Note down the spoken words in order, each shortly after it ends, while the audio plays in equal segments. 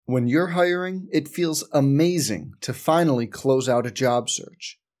When you're hiring, it feels amazing to finally close out a job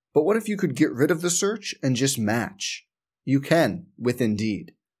search. But what if you could get rid of the search and just match? You can with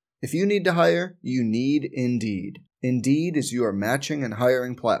Indeed. If you need to hire, you need Indeed. Indeed is your matching and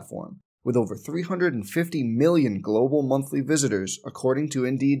hiring platform. With over 350 million global monthly visitors, according to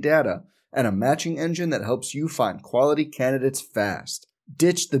Indeed data, and a matching engine that helps you find quality candidates fast.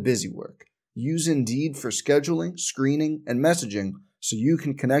 Ditch the busy work. Use Indeed for scheduling, screening, and messaging so you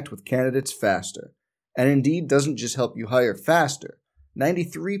can connect with candidates faster. And Indeed doesn't just help you hire faster.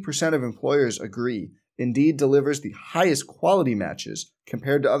 93% of employers agree Indeed delivers the highest quality matches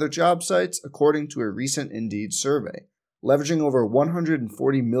compared to other job sites, according to a recent Indeed survey. Leveraging over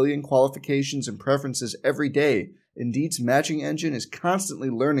 140 million qualifications and preferences every day, Indeed's matching engine is constantly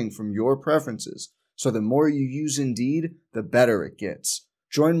learning from your preferences, so the more you use Indeed, the better it gets.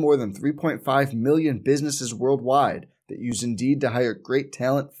 Join more than 3.5 million businesses worldwide that use Indeed to hire great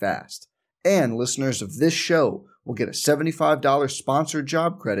talent fast. And listeners of this show will get a $75 sponsored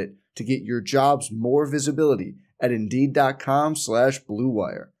job credit to get your jobs more visibility at Indeed.com/Blue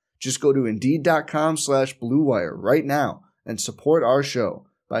Wire. Just go to Indeed.com/Blue Wire right now and support our show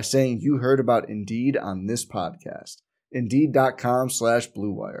by saying you heard about Indeed on this podcast.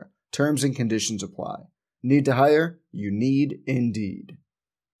 Indeed.com/Blue Wire. Terms and conditions apply. Need to hire? You need Indeed.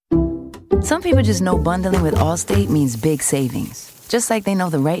 Some people just know bundling with Allstate means big savings. Just like they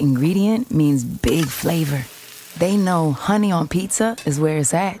know the right ingredient means big flavor. They know honey on pizza is where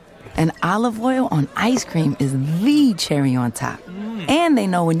it's at. And olive oil on ice cream is the cherry on top. And they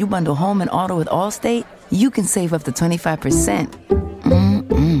know when you bundle home and auto with Allstate, you can save up to 25%.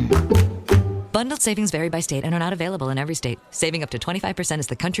 Bundled savings vary by state and are not available in every state. Saving up to 25% is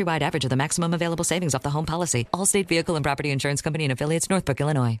the countrywide average of the maximum available savings off the home policy. Allstate Vehicle and Property Insurance Company and Affiliates, Northbrook,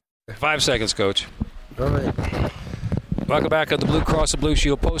 Illinois. 5 seconds, Coach. All right. Welcome back on the Blue Cross and Blue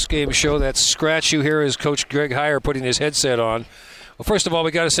Shield postgame show. That scratch you hear is Coach Greg Heiar putting his headset on. Well, first of all,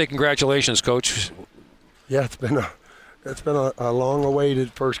 we got to say congratulations, Coach. Yeah, it's been a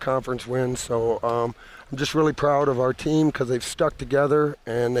long-awaited first conference win. So I'm just really proud of our team because they've stuck together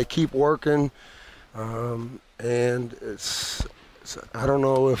and they keep working. And it's I don't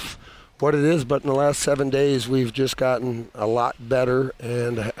know what it is, but in the last 7 days we've just gotten a lot better,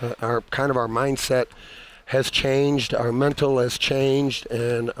 and our mindset has changed, our mental has changed,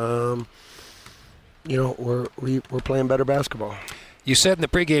 and we're playing better basketball. You said in the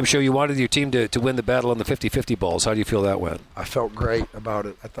pregame show you wanted your team to win the battle on the 50-50 balls. How do you feel that went? I felt great about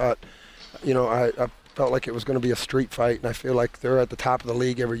it. I thought, I felt like it was going to be a street fight, and I feel like they're at the top of the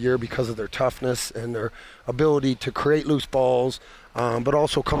league every year because of their toughness and their ability to create loose balls, but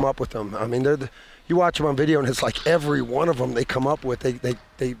also come up with them. I mean, you watch them on video, and it's like every one of them they come up with.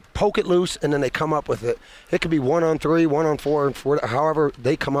 They poke it loose, and then they come up with it. It could be 1-on-3, 1-on-4, and 4, however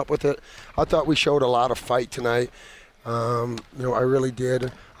they come up with it. I thought we showed a lot of fight tonight. I really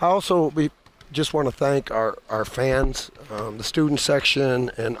did. I also just want to thank our fans, the student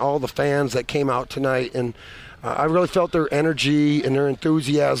section, and all the fans that came out tonight. And I really felt their energy and their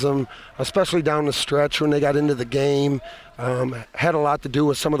enthusiasm, especially down the stretch when they got into the game. Had a lot to do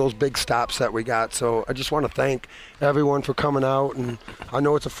with some of those big stops that we got. So I just want to thank everyone for coming out. And I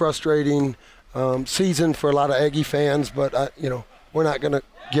know it's a frustrating season for a lot of Aggie fans, but we're not going to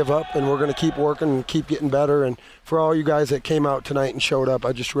give up, and we're going to keep working and keep getting better. And for all you guys that came out tonight and showed up,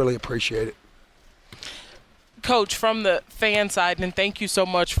 I just really appreciate it. Coach, from the fan side, and thank you so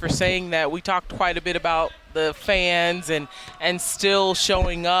much for saying that. We talked quite a bit about the fans and still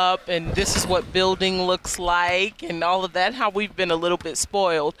showing up, and this is what building looks like and all of that, how we've been a little bit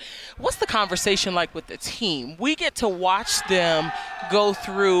spoiled. What's the conversation like with the team? We get to watch them go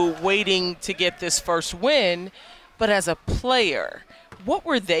through waiting to get this first win, but as a player, what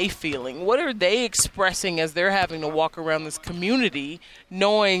were they feeling? What are they expressing as they're having to walk around this community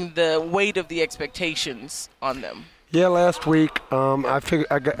knowing the weight of the expectations on them? Yeah, last week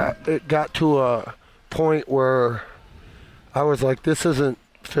it got to a point where I was like, this isn't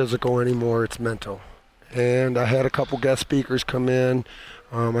physical anymore, it's mental. And I had a couple guest speakers come in.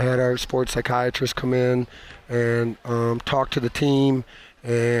 I had our sports psychiatrist come in and talk to the team.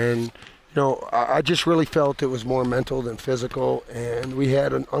 And I just really felt it was more mental than physical, and we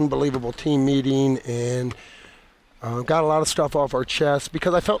had an unbelievable team meeting and got a lot of stuff off our chest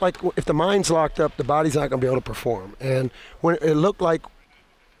because I felt like if the mind's locked up, the body's not going to be able to perform. And when it looked like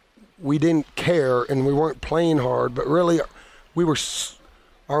we didn't care and we weren't playing hard, but really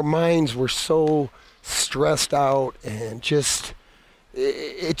our minds were so stressed out, and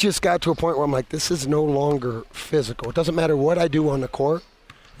it just got to a point where I'm like, this is no longer physical. It doesn't matter what I do on the court.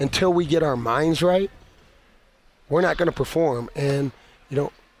 Until we get our minds right, we're not going to perform. And,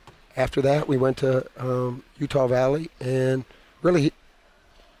 after that, we went to Utah Valley and really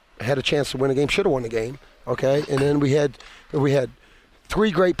had a chance to win a game. Should have won the game, okay? And then we had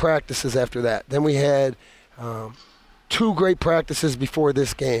 3 great practices after that. Then we had 2 great practices before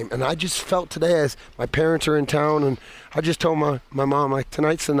this game. And I just felt today, as my parents are in town, and I just told my mom, like,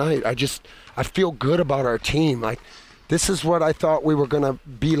 tonight's the night. I feel good about our team. Like, this is what I thought we were going to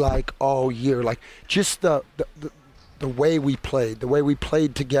be like all year. Like, just the way we played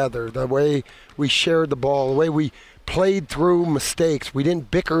together, the way we shared the ball, the way we played through mistakes. We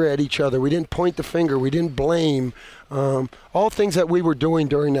didn't bicker at each other. We didn't point the finger. We didn't blame. All things that we were doing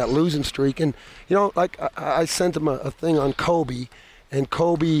during that losing streak. And, you know, like I sent him a thing on Kobe. And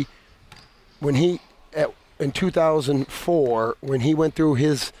Kobe, when in 2004, when he went through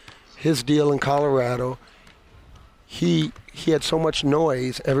his deal in Colorado, he had so much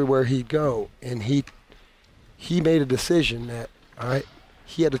noise everywhere he'd go. And he made a decision that, all right,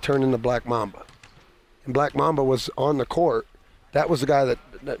 he had to turn into Black Mamba. And Black Mamba was on the court. That was the guy that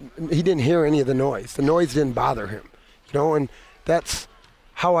he didn't hear any of the noise. The noise didn't bother him, you know, and that's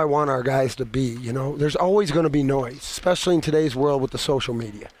how I want our guys to be, you know. There's always going to be noise, especially in today's world with the social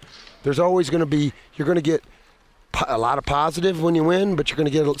media. There's always going to be, you're going to get a lot of positive when you win, but you're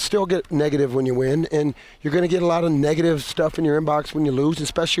going to still get negative when you win, and you're going to get a lot of negative stuff in your inbox when you lose,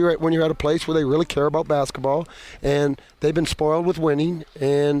 especially when you're at a place where they really care about basketball, and they've been spoiled with winning,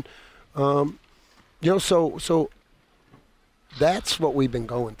 and you know, so that's what we've been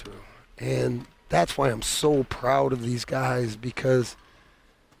going through, and that's why I'm so proud of these guys, because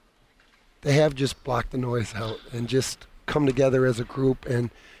they have just blocked the noise out and just come together as a group,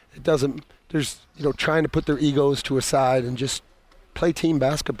 and it doesn't. There's, you know, trying to put their egos to a side and just play team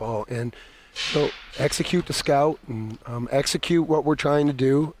basketball and so execute the scout and execute what we're trying to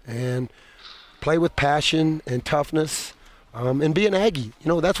do and play with passion and toughness and be an Aggie. You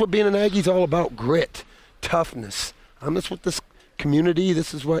know, that's what being an Aggie is all about: grit, toughness. That's what this community.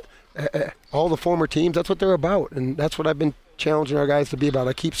 This is what all the former teams. That's what they're about, and that's what I've been challenging our guys to be about.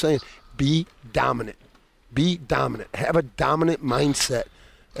 I keep saying, be dominant, be dominant, have a dominant mindset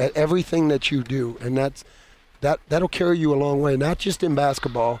at everything that you do, and that'll carry you a long way, not just in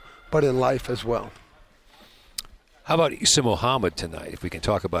basketball, but in life as well. How about Issa Muhammad tonight, if we can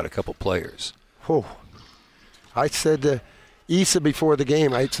talk about a couple players? Oh, I said to Issa before the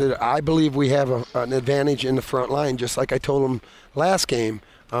game, I said, I believe we have an advantage in the front line, just like I told him last game,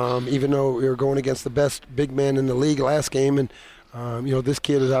 even though we were going against the best big man in the league last game. And, you know, this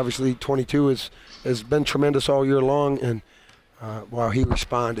kid is obviously 22, has been tremendous all year long, and while he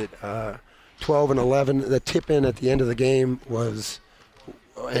responded, 12 and 11. The tip-in at the end of the game was,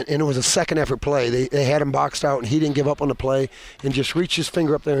 and it was a second effort play. They had him boxed out, and he didn't give up on the play and just reached his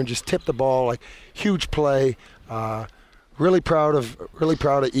finger up there and just tipped the ball. Like, huge play. Really proud of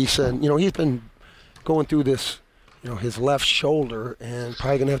Issa. And, you know, he's been going through this, you know, his left shoulder, and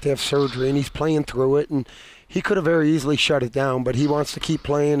probably going to have surgery, and he's playing through it. And he could have very easily shut it down, but he wants to keep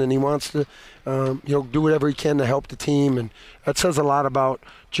playing, and he wants to, you know, do whatever he can to help the team. And that says a lot about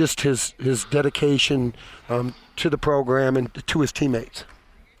just his dedication to the program and to his teammates.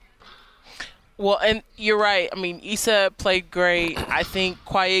 Well, and you're right. I mean, Issa played great. I think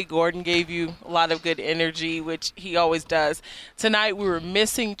Kwaye Gordon gave you a lot of good energy, which he always does. Tonight we were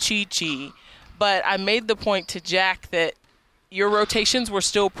missing Chi-Chi, but I made the point to Jack that your rotations were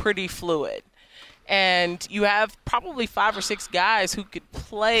still pretty fluid. And you have probably 5 or 6 guys who could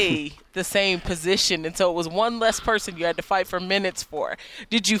play the same position. And so it was one less person you had to fight for minutes for.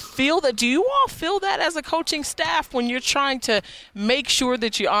 Did you feel that? Do you all feel that as a coaching staff when you're trying to make sure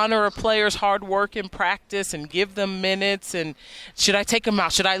that you honor a player's hard work in practice and give them minutes? And should I take them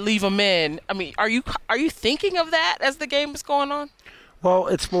out? Should I leave them in? I mean, are you thinking of that as the game is going on? Well,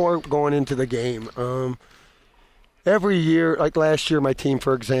 it's more going into the game. Every year, like last year, my team,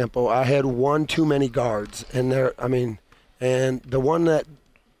 for example, I had one too many guards, and and the one that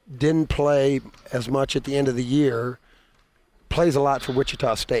didn't play as much at the end of the year plays a lot for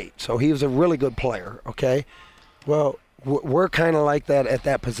Wichita State. So he was a really good player, okay? Well, we're kind of like that at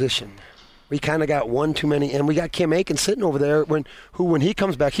that position. We kind of got one too many, and we got Kim Aiken sitting over there when he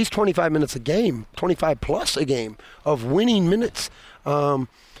comes back, he's 25 minutes a game, 25 plus a game of winning minutes. You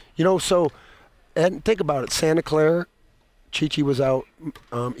know, so... And think about it, Santa Clara, Chi-Chi was out,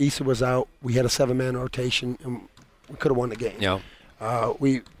 Issa was out. We had a 7-man rotation, and we could have won the game. Yeah.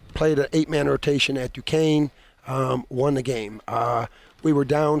 We played an 8-man rotation at Duquesne, won the game. We were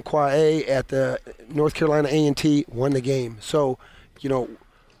down Kwaye at the North Carolina A&T, won the game. So, you know,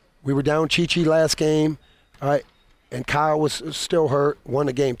 we were down Chi-Chi last game, and Kyle was still hurt, won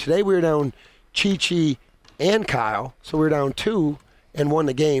the game. Today we were down Chi-Chi and Kyle, so we were down 2. and won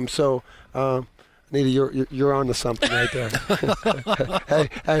the game. So, Nita, you're on to something right there. hey,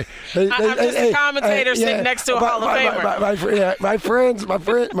 I'm just a commentator sitting next to a Hall of Famer. My friends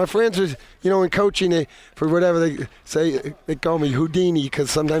are, in coaching, for whatever they say, they call me Houdini,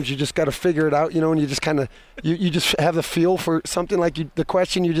 because sometimes you just got to figure it out, and you just kind of, you just have the feel for something like the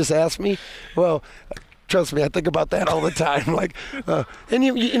question you just asked me. Well, trust me, I think about that all the time.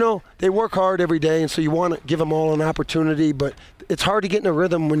 And they work hard every day, and so you want to give them all an opportunity, but it's hard to get in a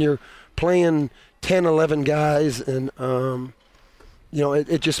rhythm when you're playing 10, 11 guys, and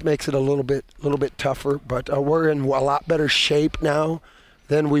it just makes it a little bit tougher. But we're in a lot better shape now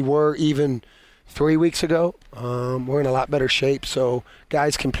than we were even 3 weeks ago. We're in a lot better shape, so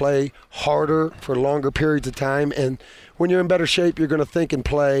guys can play harder for longer periods of time. And when you're in better shape, you're going to think and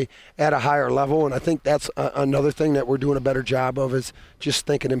play at a higher level. And I think that's another thing that we're doing a better job of, is just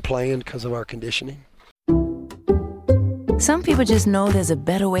thinking and playing because of our conditioning. Some people just know there's a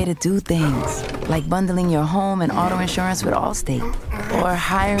better way to do things, like bundling your home and auto insurance with Allstate, or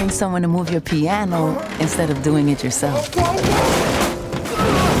hiring someone to move your piano instead of doing it yourself.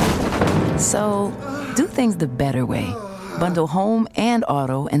 So, do things the better way. Bundle home and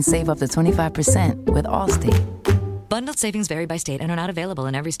auto and save up to 25% with Allstate. Bundled savings vary by state and are not available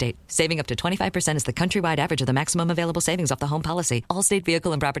in every state. Saving up to 25% is the countrywide average of the maximum available savings off the home policy. Allstate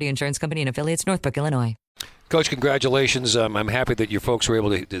Vehicle and Property Insurance Company and affiliates, Northbrook, Illinois. Coach, congratulations. I'm happy that your folks were able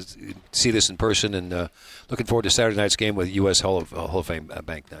to see this in person, and looking forward to Saturday night's game with U.S. Hall of Fame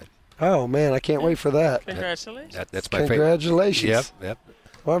Bank Night. Oh, man, I can't wait for that. Congratulations. That's my favorite. Congratulations. Yep.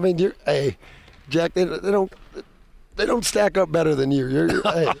 Well, I mean, hey, Jack, they don't stack up better than you.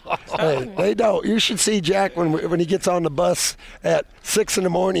 Hey, they don't. You should see Jack when he gets on the bus at 6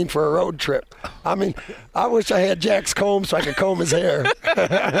 a.m. for a road trip. I mean, I wish I had Jack's comb so I could comb his hair.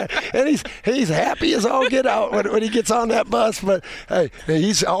 And he's happy as all get out when he gets on that bus. But hey,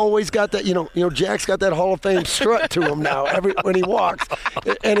 he's always got that. Jack's got that Hall of Fame strut to him now when he walks,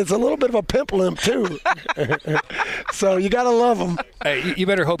 and it's a little bit of a pimp limp too. So you gotta love him. Hey, you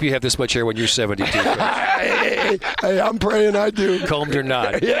better hope you have this much hair when you're 72. Hey, I'm praying I do. Combed or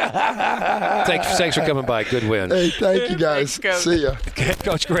not. Yeah. Thanks for coming by. Good win. Hey, thank you guys. Thanks, See ya.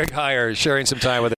 Coach Greg Heiar sharing some time with us.